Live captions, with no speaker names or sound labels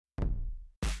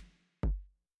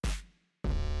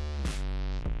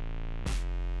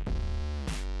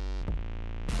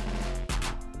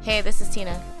Hey, this is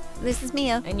Tina, This is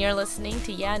Mia, and you're listening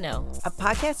to Yeah No. a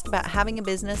podcast about having a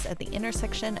business at the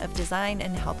intersection of design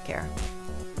and healthcare.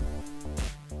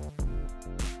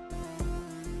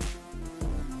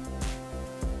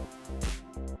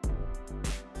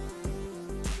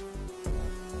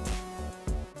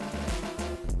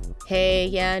 Hey,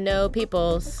 Yeah No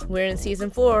peoples. We're in season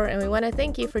 4, and we want to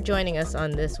thank you for joining us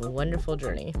on this wonderful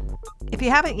journey. If you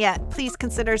haven't yet, please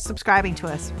consider subscribing to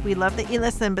us. We love that you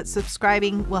listen, but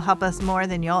subscribing will help us more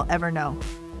than you'll ever know.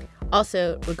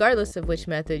 Also, regardless of which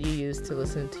method you use to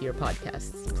listen to your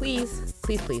podcasts, please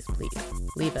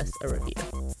leave us a review.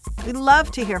 We'd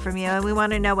love to hear from you, and we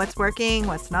want to know what's working,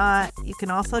 what's not. You can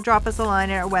also drop us a line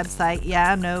at our website,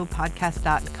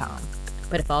 yeahnopodcast.com.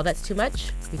 But if all that's too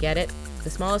much, we get it. The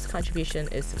smallest contribution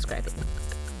is subscribing.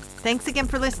 Thanks again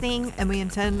for listening, and we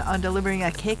intend on delivering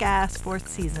a kick-ass 4th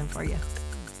season for you.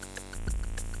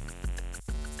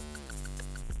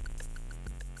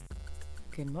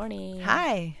 Good morning.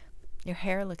 Hi. Your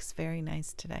hair looks very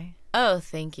nice today. Oh,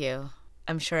 thank you.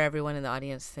 I'm sure everyone in the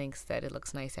audience thinks that it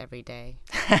looks nice every day.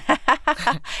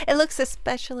 It looks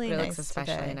especially It nice looks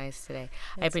especially today. nice today.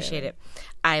 I That's appreciate really- it.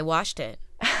 I washed it.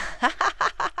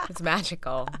 It's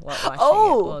magical what washing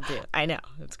Oh. it will do. I know.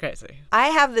 It's crazy. I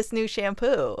have this new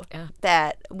shampoo Yeah.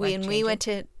 that when we Life-changing? went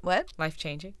to what?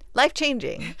 Life-changing.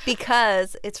 Life-changing,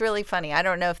 because it's really funny. I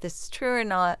don't know if this is true or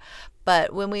not,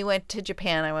 but when we went to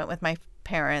Japan, I went with my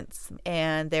parents,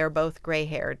 and they're both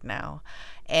gray-haired now.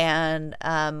 And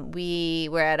we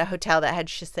were at a hotel that had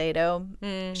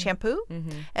Shiseido shampoo,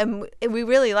 and we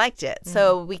really liked it.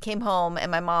 So we came home,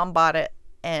 and my mom bought it,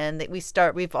 and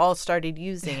we've all started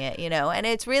using it, and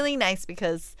it's really nice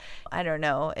because I don't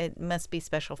know, it must be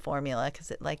special formula because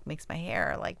it like makes my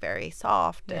hair like very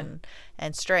soft and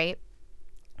straight.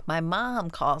 My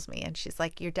mom calls me and she's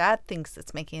like, your dad thinks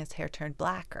it's making his hair turn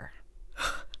blacker.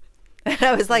 And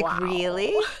I was like, Wow.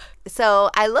 really? So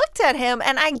I looked at him,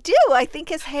 and I think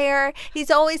his hair, he's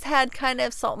always had kind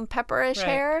of salt and pepperish Right.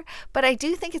 hair, but I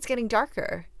do think it's getting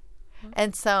darker.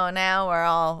 And so now we're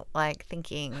all like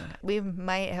thinking we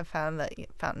might have found the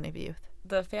fountain of youth.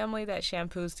 The family that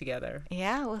shampoos together.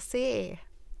 Yeah, we'll see.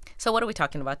 So what are we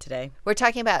talking about today? We're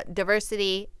talking about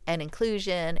diversity and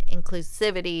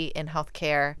inclusivity in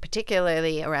healthcare,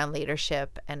 particularly around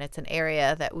leadership. And it's an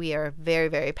area that we are very,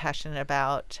 very passionate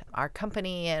about. Our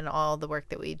company and all the work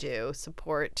that we do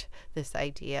support this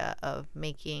idea of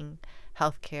making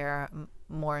healthcare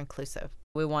more inclusive.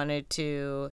 We wanted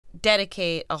to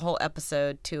dedicate a whole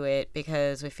episode to it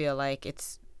because we feel like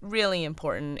it's really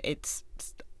important. It's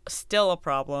still a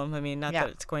problem. I mean, not Yeah.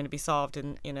 that it's going to be solved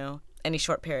in, any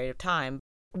short period of time.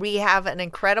 We have an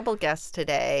incredible guest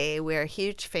today. We're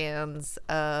huge fans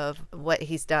of what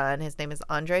he's done. His name is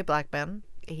Andre Blackman.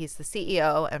 He's the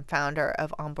CEO and founder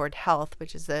of Onboard Health,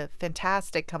 which is a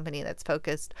fantastic company that's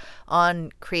focused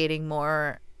on creating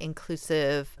more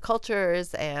inclusive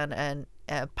cultures and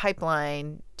a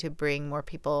pipeline to bring more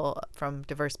people from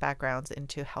diverse backgrounds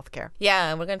into healthcare. Yeah,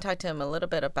 and we're going to talk to him a little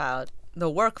bit about the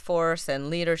workforce and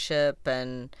leadership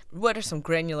and what are some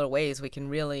granular ways we can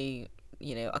really,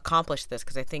 accomplish this.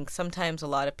 Because I think sometimes a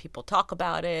lot of people talk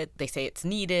about it. They say it's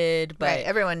needed, but Right.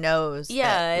 Everyone knows yeah,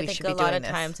 that I we think should a be lot doing of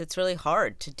this. times it's really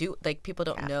hard to do. Like people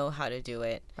don't Yeah. know how to do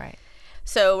it. Right.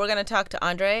 So we're going to talk to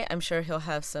Andre. I'm sure he'll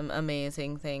have some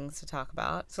amazing things to talk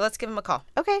about. So let's give him a call.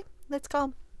 Okay, let's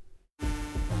call.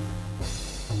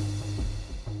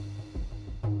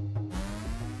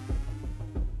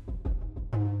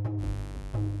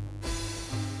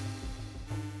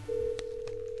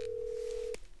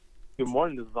 Good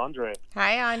morning, this is Andre.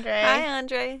 Hi, Andre. Hi,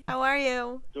 Andre. How are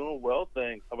you? Doing well,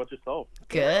 thanks. How about yourself?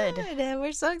 Good. And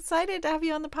we're so excited to have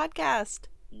you on the podcast.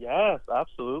 Yes,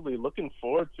 absolutely. Looking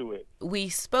forward to it. We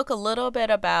spoke a little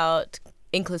bit about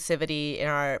inclusivity in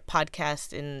our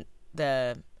podcast in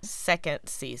the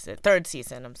third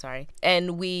season, I'm sorry.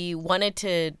 And we wanted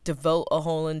to devote a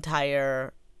whole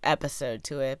entire episode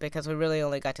to it because we really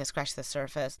only got to scratch the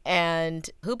surface. And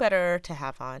who better to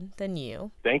have on than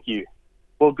you? Thank you.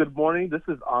 Well, good morning. This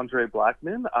is Andre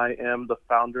Blackman. I am the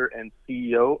founder and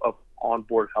CEO of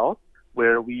Onboard Health,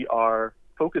 where we are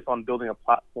focused on building a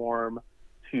platform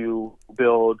to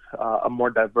build a more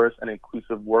diverse and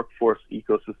inclusive workforce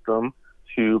ecosystem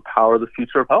to power the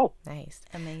future of health. Nice.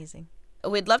 Amazing.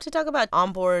 We'd love to talk about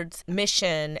Onboard's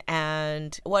mission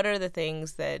and what are the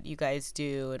things that you guys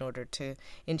do in order to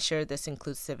ensure this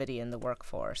inclusivity in the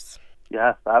workforce.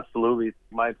 Yes, absolutely.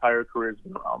 My entire career has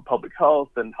been around public health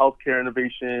and healthcare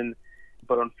innovation.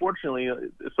 But unfortunately,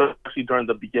 especially during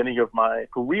the beginning of my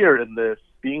career in this,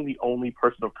 being the only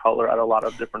person of color at a lot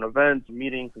of different events,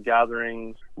 meetings, and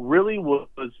gatherings really was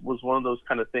one of those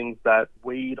kind of things that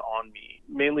weighed on me,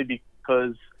 mainly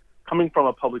because coming from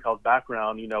a public health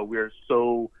background, we're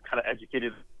so kind of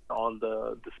educated on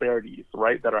the disparities,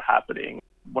 right, that are happening.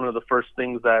 One of the first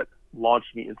things that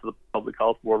launched me into the public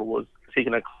health world was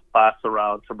taking a class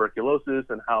around tuberculosis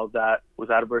and how that was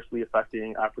adversely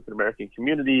affecting African American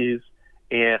communities,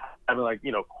 and having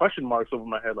question marks over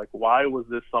my head, like, why was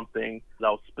this something that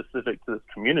was specific to this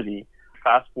community?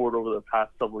 Fast forward over the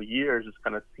past several years, just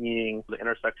kind of seeing the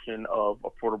intersection of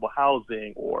affordable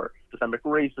housing or systemic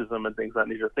racism and things of that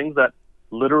nature, things that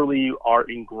literally are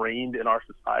ingrained in our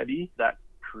society that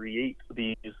create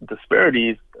these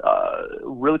disparities,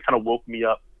 really kind of woke me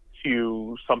up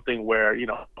to something where,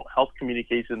 health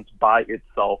communications by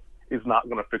itself is not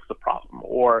going to fix the problem.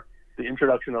 Or the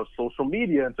introduction of social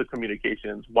media into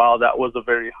communications, while that was a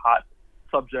very hot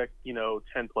subject,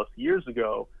 10 plus years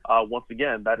ago, once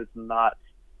again, that is not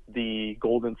the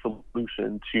golden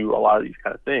solution to a lot of these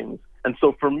kind of things. And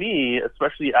so for me,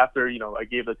 especially after, I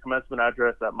gave the commencement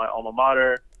address at my alma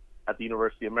mater at the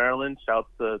University of Maryland, shouts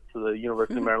to the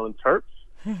University of Maryland Terps,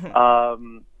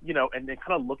 and then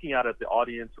kind of looking out at the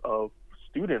audience of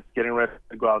students getting ready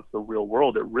to go out into the real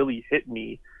world, it really hit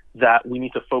me that we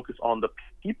need to focus on the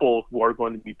people who are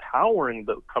going to be powering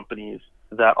the companies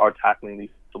that are tackling these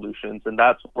solutions. And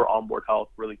that's where Onboard Health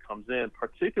really comes in,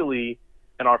 particularly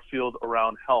in our field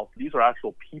around health. These are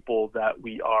actual people that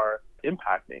we are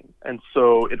impacting. And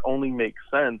so it only makes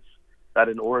sense that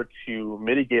in order to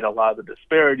mitigate a lot of the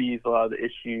disparities, a lot of the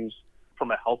issues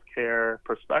from a healthcare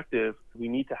perspective, we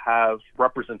need to have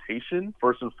representation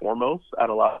first and foremost at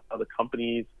a lot of the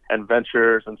companies and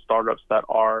ventures and startups that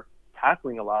are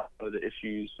tackling a lot of the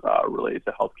issues related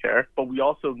to healthcare. But we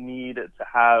also need to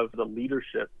have the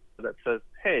leadership that says,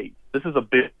 hey, this is a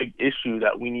big issue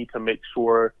that we need to make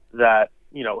sure that,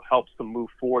 helps to move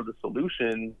forward the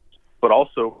solutions, but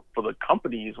also for the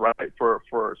companies, right?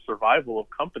 For survival of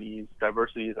companies,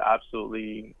 diversity is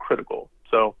absolutely critical.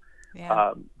 So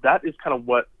that is kind of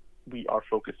what we are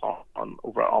focused on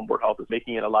over at Onboard Health, is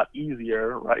making it a lot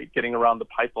easier, right? Getting around the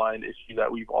pipeline issue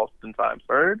that we've oftentimes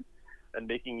heard, and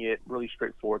making it really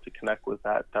straightforward to connect with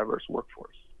that diverse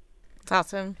workforce. That's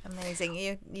awesome. Amazing.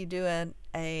 You do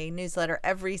a newsletter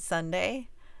every Sunday.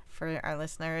 For our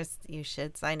listeners, you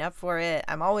should sign up for it.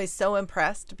 I'm always so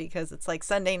impressed because it's like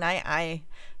Sunday night. I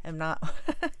am not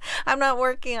I'm not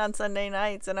working on Sunday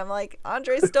nights, and I'm like,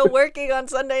 Andre's still working on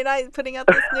Sunday nights putting out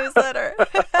this newsletter.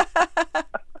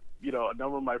 A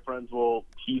number of my friends will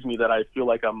tease me that I feel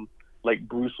like I'm like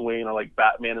Bruce Wayne or like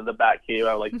Batman in the Batcave.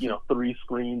 I have 3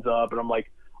 screens up, and I'm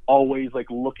like always like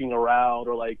looking around,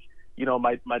 or like,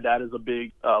 my dad is a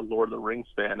big Lord of the Rings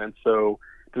fan, and so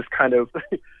just kind of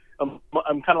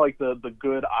I'm kind of like the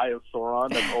good eye of Sauron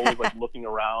that's always like looking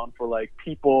around for like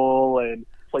people and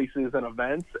places and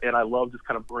events, and I love just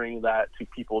kind of bringing that to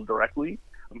people directly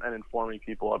and informing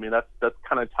people. I mean, that's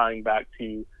kind of tying back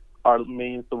to our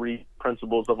main 3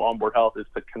 principles of Onboard Health, is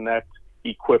to connect,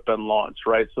 equip, and launch,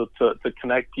 right? So to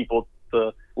connect people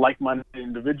to like-minded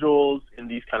individuals in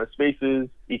these kind of spaces,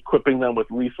 equipping them with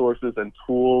resources and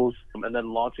tools, and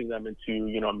then launching them into,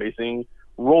 amazing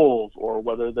roles, or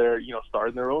whether they're,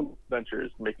 starting their own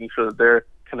ventures, making sure that they're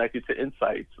connected to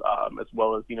insights, as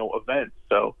well as, events.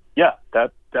 So yeah,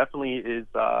 that definitely is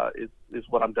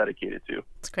what I'm dedicated to.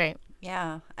 It's great.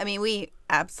 Yeah. I mean, we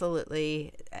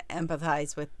absolutely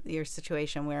empathize with your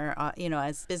situation where,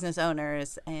 as business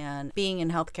owners and being in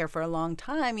healthcare for a long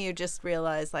time, you just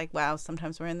realize like, wow,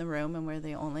 sometimes we're in the room and we're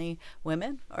the only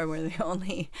women, or we're the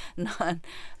only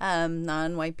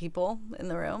non-white people in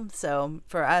the room. So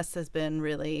for us, has been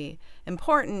really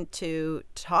important to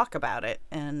talk about it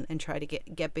and try to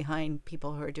get behind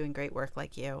people who are doing great work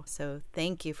like you. So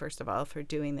thank you, first of all, for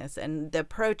doing this. And the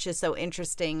approach is so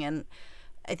interesting, and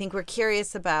I think we're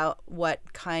curious about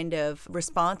what kind of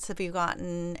response have you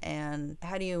gotten, and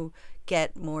how do you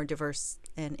get more diverse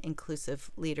and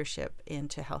inclusive leadership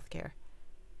into healthcare?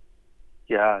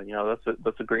 Yeah,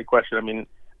 that's a great question. I mean,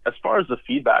 as far as the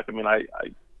feedback, I mean,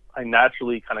 I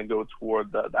naturally kind of go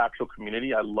toward the actual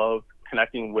community. I love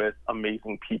connecting with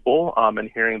amazing people and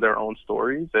hearing their own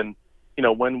stories. And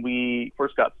when we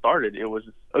first got started, it was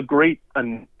a great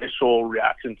initial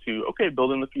reaction to, okay,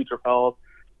 building the future of health,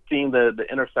 seeing the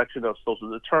intersection of social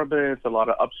determinants, a lot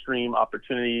of upstream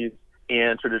opportunities,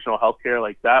 and traditional healthcare.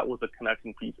 Like, that was a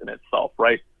connecting piece in itself,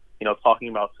 right? Talking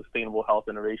about sustainable health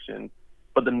innovation.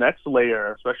 But the next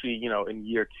layer, especially, in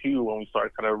year 2, when we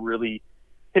started kind of really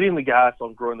hitting the gas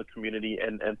on growing the community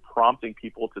and prompting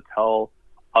people to tell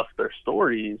us their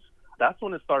stories, that's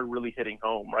when it started really hitting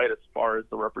home, right? As far as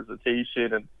the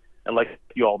representation and And like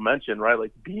you all mentioned, right,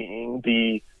 like being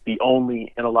the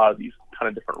only in a lot of these kind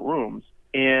of different rooms.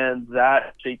 And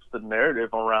that shapes the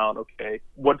narrative around, okay,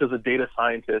 what does a data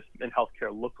scientist in healthcare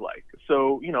look like?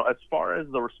 So, as far as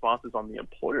the responses on the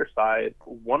employer side,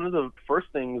 one of the first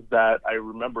things that I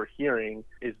remember hearing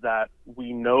is that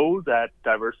we know that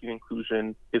diversity and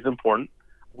inclusion is important.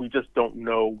 We just don't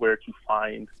know where to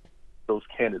find those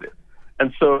candidates.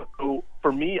 And so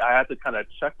for me, I had to kind of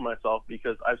check myself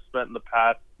because I've spent the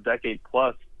past decade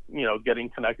plus, getting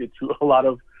connected to a lot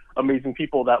of amazing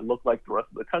people that look like the rest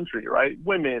of the country, right?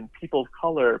 Women, people of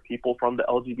color, people from the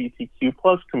LGBTQ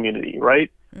plus community, right?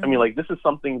 Mm-hmm. I mean, like, this is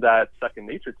something that's second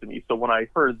nature to me. So when I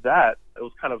heard that, it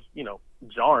was kind of,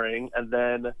 jarring. And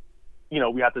then,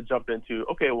 we have to jump into,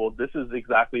 okay, well, this is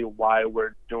exactly why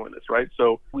we're doing this, right?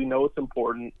 So we know it's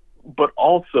important, but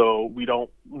also we don't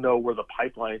know where the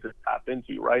pipeline is to tap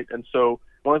into, right? And so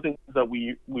one of the things that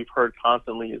we've heard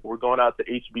constantly is we're going out to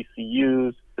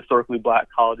HBCUs, historically Black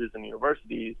colleges and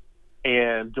universities,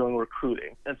 and doing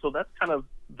recruiting. And so that's kind of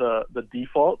the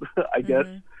default, I guess,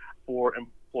 for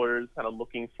employers kind of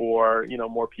looking for,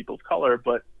 more people of color.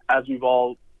 But as we've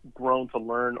all grown to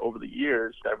learn over the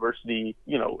years, diversity,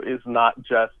 is not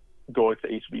just going to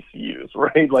HBCUs,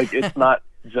 right? Like, it's not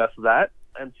just that.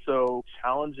 And so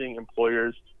challenging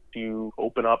employers to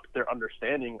open up their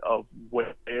understanding of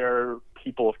where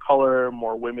people of color,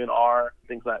 more women are,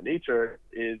 things of that nature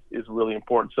is really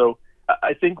important. So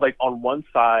I think, like, on one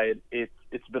side,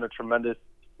 it's been a tremendous,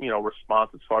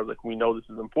 response as far as, like, we know this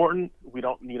is important. We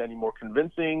don't need any more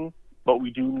convincing, but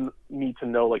we do need to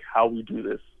know, like, how we do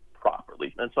this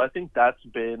properly. And so I think that's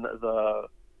been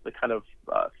the kind of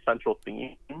central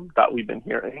theme that we've been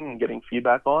hearing and getting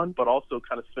feedback on, but also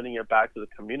kind of spinning it back to the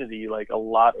community, like a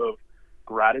lot of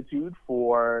gratitude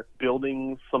for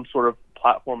building some sort of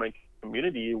platform and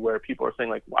community where people are saying,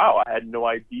 like, wow, I had no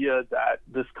idea that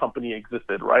this company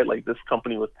existed, right? Like, this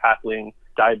company was tackling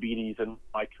diabetes in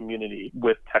my community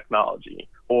with technology.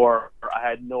 Or I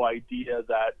had no idea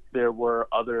that there were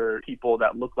other people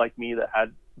that looked like me that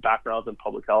had backgrounds in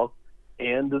public health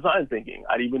and design thinking.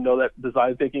 I didn't even know that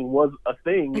design thinking was a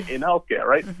thing in healthcare,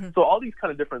 right? So all these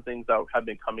kind of different things that have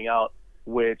been coming out,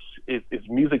 which is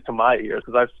music to my ears,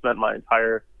 because I've spent my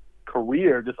entire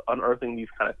career just unearthing these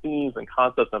kind of themes and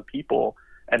concepts and people,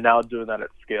 and now doing that at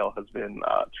scale has been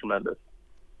tremendous.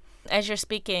 As you're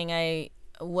speaking, I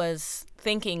was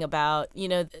thinking about,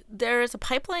 there is a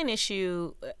pipeline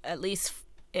issue, at least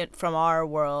from our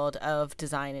world of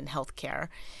design and healthcare.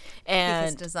 And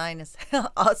because design is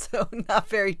also not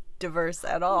very diverse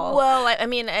at all. Well, I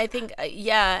mean, I think,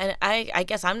 and I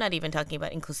guess I'm not even talking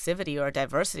about inclusivity or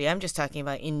diversity. I'm just talking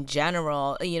about in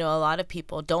general. A lot of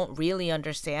people don't really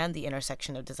understand the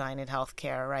intersection of design and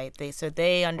healthcare, right?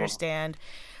 They understand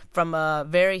from a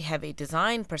very heavy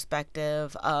design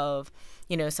perspective of,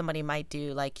 somebody might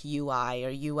do like UI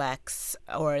or UX,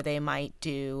 or they might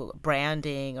do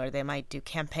branding, or they might do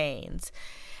campaigns.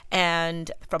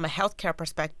 And from a healthcare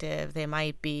perspective, they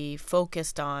might be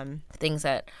focused on things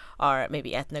that are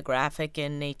maybe ethnographic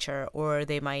in nature, or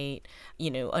they might,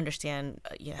 understand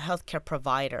healthcare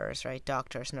providers, right?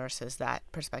 Doctors, nurses, that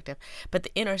perspective. But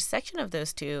the intersection of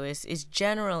those two is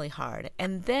generally hard.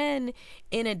 And then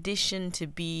in addition to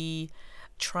be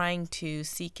trying to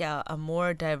seek out a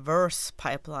more diverse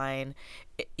pipeline,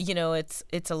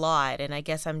 it's a lot. And I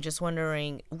guess I'm just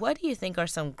wondering, what do you think are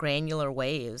some granular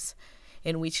ways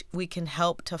in which we can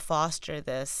help to foster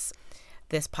this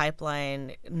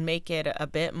pipeline, make it a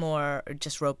bit more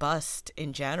just robust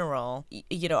in general?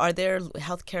 Are there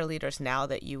healthcare leaders now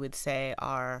that you would say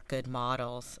are good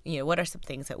models? What are some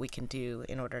things that we can do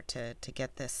in order to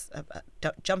get this,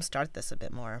 jumpstart this a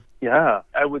bit more? Yeah,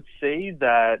 I would say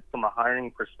that from a hiring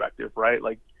perspective, right,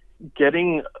 like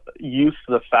getting used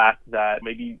to the fact that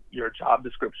maybe your job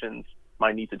descriptions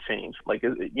might need to change. Like,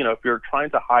 if you're trying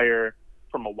to hire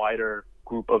from a wider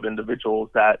group of individuals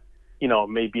that,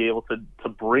 may be able to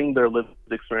bring their lived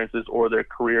experiences or their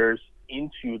careers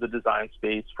into the design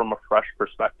space from a fresh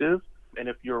perspective. And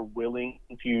if you're willing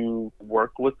to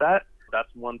work with that, that's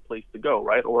one place to go,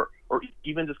 right? Or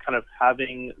even just kind of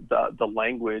having the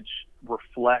language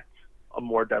reflect a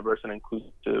more diverse and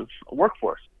inclusive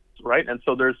workforce, right? And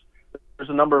so there's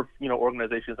a number of,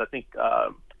 organizations. I think,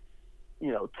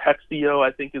 Textio,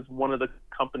 I think, is one of the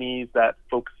companies that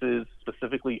focuses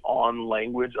specifically on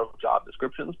language of job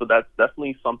descriptions, but that's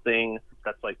definitely something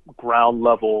that's like ground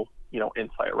level,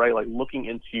 insight, right? Like looking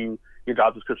into your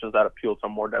job descriptions that appeal to a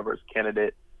more diverse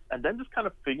candidate, and then just kind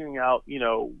of figuring out,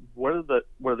 what are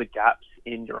the gaps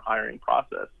in your hiring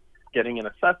process, getting an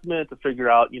assessment to figure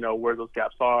out, where those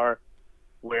gaps are,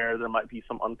 where there might be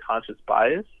some unconscious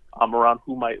bias, around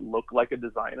who might look like a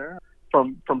designer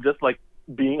from just like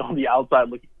being on the outside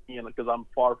looking in, because I'm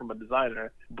far from a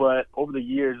designer. But over the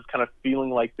years, just kind of feeling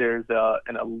like there's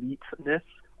an eliteness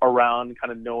around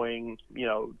kind of knowing,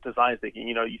 design thinking.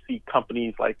 You see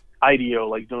companies like IDEO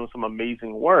like doing some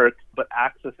amazing work, but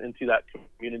access into that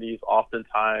community is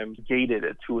oftentimes gated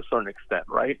to a certain extent,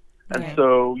 right? And Right.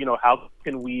 so, how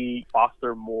can we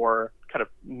foster more kind of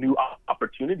new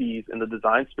opportunities in the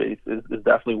design space is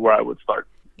definitely where I would start.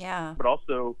 Yeah. But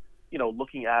also,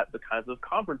 looking at the kinds of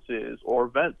conferences or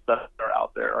events that are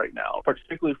out there right now,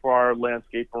 particularly for our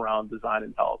landscape around design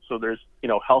and health. So there's,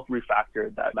 Health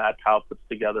Refactored that Matt Powell puts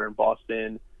together in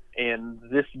Boston. And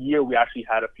this year, we actually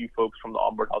had a few folks from the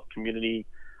Onboard Health community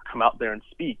come out there and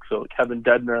speak. So Kevin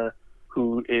Dedner,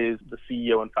 who is the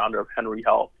CEO and founder of Henry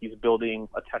Health, he's building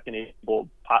a tech-enabled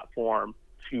platform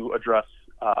to address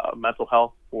mental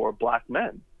health for Black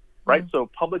men, right? So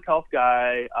public health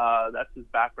guy, that's his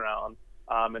background,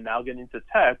 and now getting into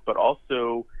tech, but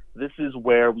also this is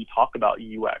where we talk about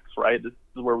UX, right? This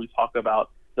is where we talk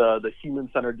about the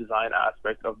human-centered design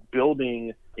aspect of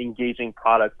building engaging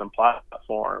products and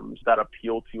platforms that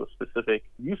appeal to a specific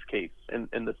use case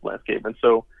in this landscape. And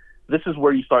so this is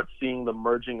where you start seeing the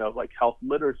merging of like health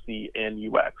literacy and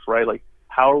UX, right? Like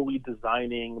how are we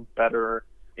designing better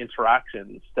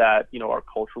interactions that, are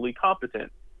culturally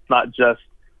competent, not just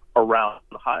around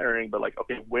hiring, but like,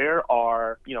 okay, where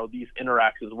are, these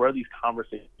interactions, where are these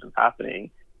conversations happening?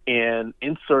 And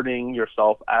inserting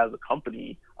yourself as a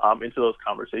company into those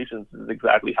conversations is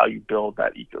exactly how you build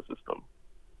that ecosystem.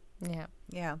 Yeah.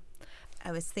 Yeah.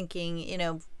 I was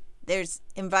thinking, there's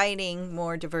inviting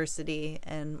more diversity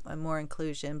and more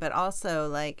inclusion, but also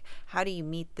like, how do you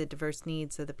meet the diverse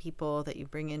needs of the people that you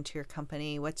bring into your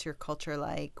company? What's your culture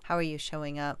like? How are you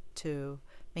showing up to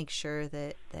make sure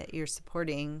that you're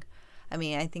supporting? I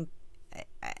mean, I think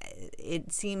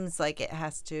it seems like it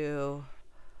has to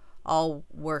all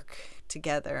work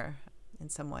together in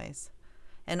some ways.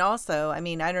 And also, I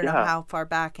mean, I don't know how far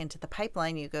back into the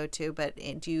pipeline you go to, but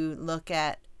do you look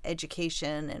at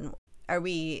education, and are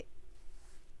we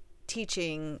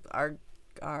teaching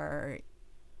our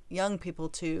young people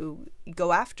to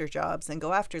go after jobs and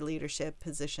go after leadership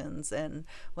positions, and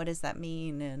what does that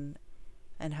mean,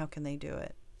 and how can they do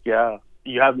it? Yeah.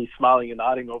 You have me smiling and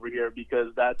nodding over here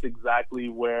because that's exactly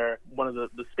where one of the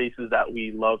spaces that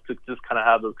we love to just kind of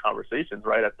have those conversations,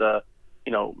 right? At the,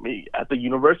 at the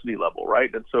university level,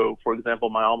 right? And so, for example,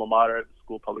 my alma mater at the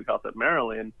School of Public Health at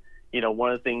Maryland,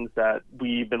 one of the things that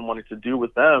we've been wanting to do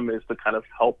with them is to kind of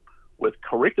help with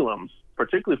curriculums,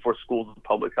 particularly for schools of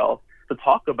public health, to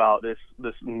talk about this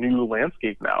new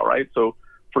landscape now, right? So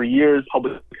for years,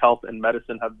 public health and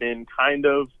medicine have been kind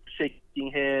of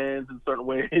shaking hands in certain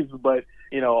ways, but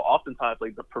oftentimes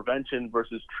like the prevention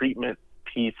versus treatment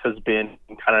piece has been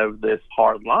kind of this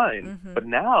hard line. Mm-hmm. But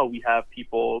now we have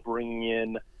people bringing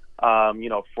in,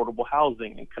 affordable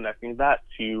housing and connecting that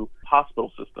to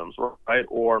hospital systems, right?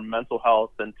 Or mental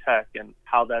health and tech and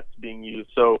how that's being used.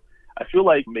 So I feel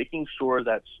like making sure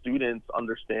that students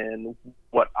understand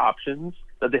what options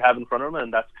that they have in front of them,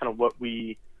 and that's kind of what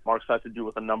we are excited to do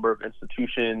with a number of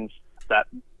institutions that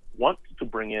want to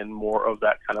bring in more of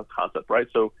that kind of concept, right?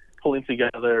 So pulling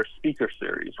together speaker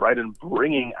series, right, and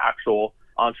bringing actual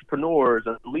entrepreneurs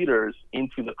and leaders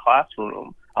into the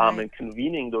classroom, and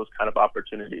convening those kind of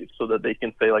opportunities so that they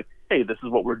can say like, hey, this is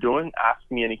what we're doing. Ask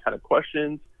me any kind of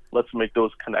questions. Let's make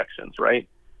those connections, right?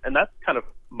 And that's kind of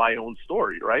my own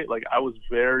story, right? Like I was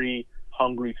very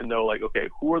hungry to know like, okay,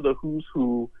 who are the who's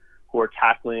who are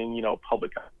tackling,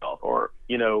 public health or,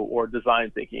 or design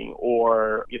thinking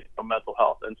or, mental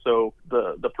health. And so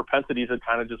the propensity to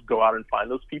kind of just go out and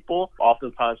find those people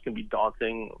oftentimes can be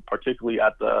daunting, particularly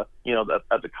at the,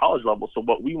 at the college level. So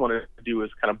what we want to do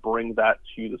is kind of bring that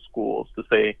to the schools to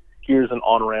say, here's an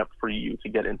on-ramp for you to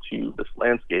get into this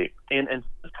landscape. And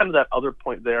just kind of that other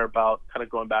point there about kind of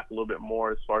going back a little bit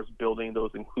more as far as building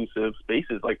those inclusive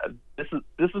spaces. Like this is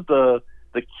the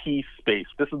key space.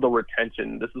 This is the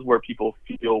retention. This is where people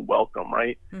feel welcome,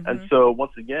 right? Mm-hmm. And so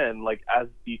once again, like as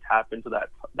you tap into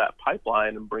that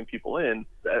pipeline and bring people in,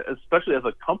 especially as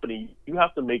a company, you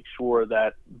have to make sure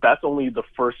that that's only the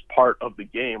first part of the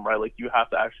game, right? Like you have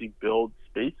to actually build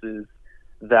spaces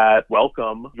that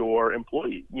welcome your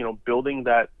employees. Building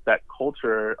that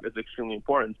culture is extremely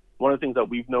important. One of the things that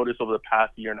we've noticed over the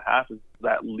past year and a half is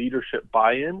that leadership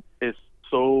buy-in is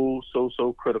so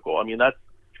critical. I mean, that's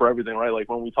for everything, right? Like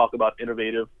when we talk about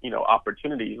innovative,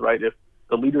 opportunities, right? If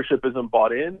the leadership isn't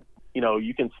bought in,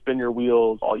 you can spin your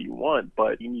wheels all you want,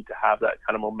 but you need to have that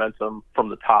kind of momentum from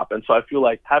the top. And so I feel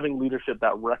like having leadership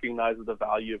that recognizes the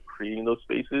value of creating those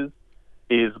spaces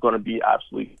is going to be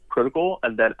absolutely critical.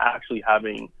 And then actually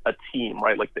having a team,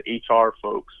 right, like the HR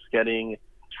folks getting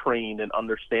trained and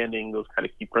understanding those kind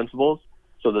of key principles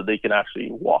so that they can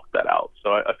actually walk that out.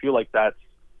 So I feel like that's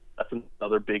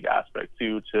another big aspect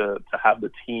too, to have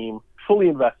the team fully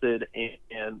invested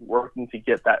and working to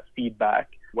get that feedback,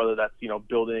 whether that's,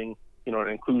 building, an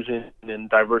inclusion and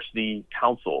diversity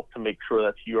council to make sure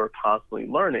that you're constantly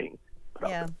learning.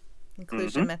 Yeah.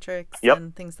 Inclusion metrics Yep.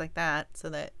 and things like that, so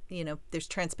that, there's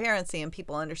transparency and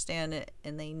people understand it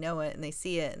and they know it and they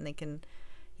see it and they can,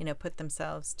 put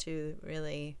themselves to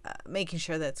really making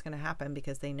sure that it's going to happen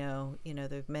because they know,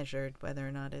 they've measured whether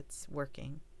or not it's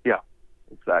working. Yeah,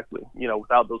 exactly.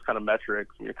 Without those kind of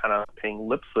metrics, you're kind of paying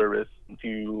lip service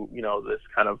to, this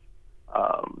kind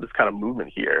of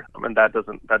movement here. And that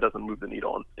doesn't move the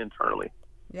needle internally.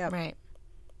 Yeah. Right.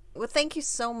 Well, thank you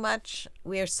so much.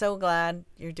 We are so glad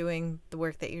you're doing the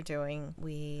work that you're doing.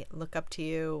 We look up to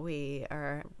you. We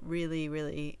are really,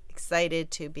 really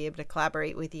excited to be able to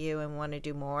collaborate with you and want to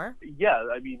do more. Yeah,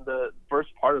 I mean, the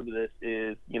first part of this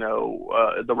is,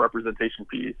 the representation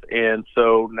piece. And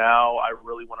so now I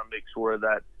really want to make sure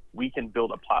that we can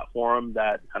build a platform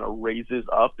that kind of raises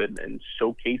up and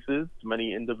showcases as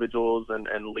many individuals and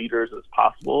leaders as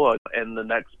possible. And the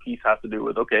next piece has to do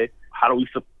with, okay, how do we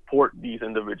support these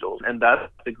individuals? And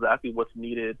that's exactly what's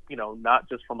needed, not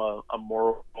just from a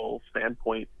moral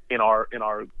standpoint in our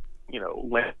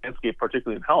landscape,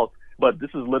 particularly in health, but this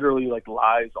is literally like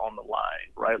lives on the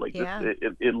line, right? Like Yeah.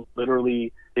 it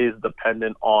literally is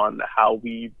dependent on how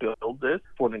we build this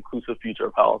for an inclusive future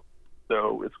of health.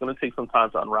 So it's going to take some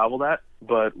time to unravel that,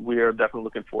 but we are definitely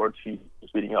looking forward to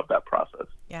speeding up that process.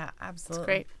 Yeah, absolutely. That's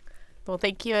great. Well,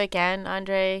 thank you again,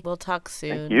 Andre. We'll talk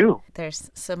soon. Thank you. There's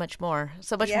so much more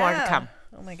to come.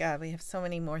 Oh my God, we have so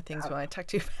many more things we want to talk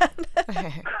to you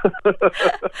about.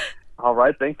 All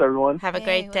right. Thanks, everyone. Have a Hey,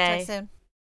 great we'll day. talk soon.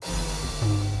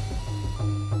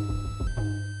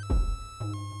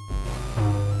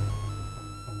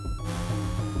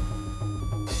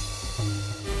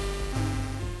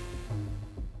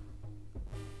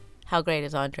 How great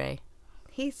is Andre?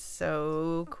 He's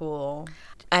so cool.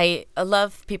 I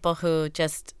love people who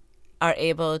just are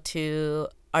able to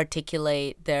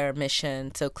articulate their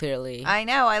mission so clearly. I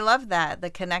know. I love that. The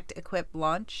Connect Equip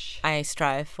launch. I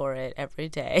strive for it every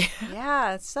day.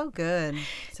 Yeah, it's so good.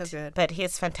 So good. But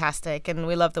he's fantastic, and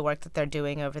we love the work that they're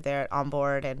doing over there at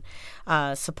Onboard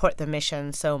and support the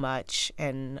mission so much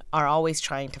and are always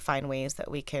trying to find ways that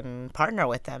we can partner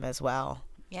with them as well.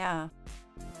 Yeah.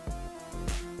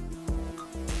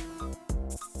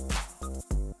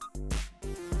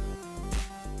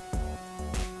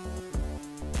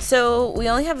 So we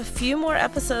only have a few more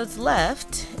episodes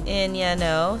left in Yeah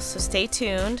No, so stay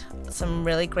tuned. Some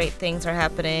really great things are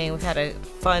happening. We've had a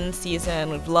fun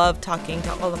season. We've loved talking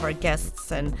to all of our guests,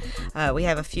 and we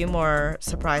have a few more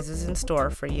surprises in store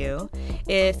for you.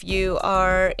 If you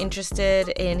are interested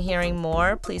in hearing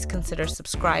more, please consider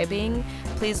subscribing.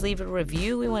 Please leave a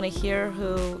review. We want to hear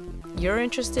who you're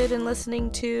interested in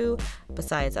listening to,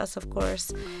 besides us, of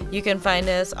course. You can find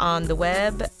us on the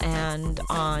web and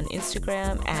on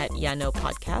Instagram at Yeah No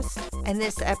Podcast. And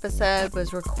this episode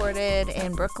was recorded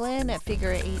in Brooklyn at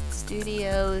Figure 8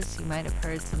 Studios. You might have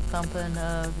heard some thumping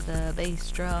of the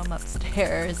bass drum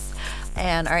upstairs.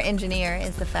 And our engineer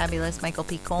is the fabulous Michael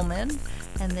P. Coleman.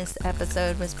 And this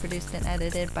episode was produced and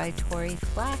edited by Tori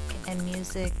Flack, and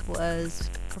music was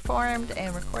performed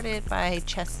and recorded by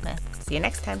Chess Smith. See you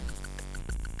next time.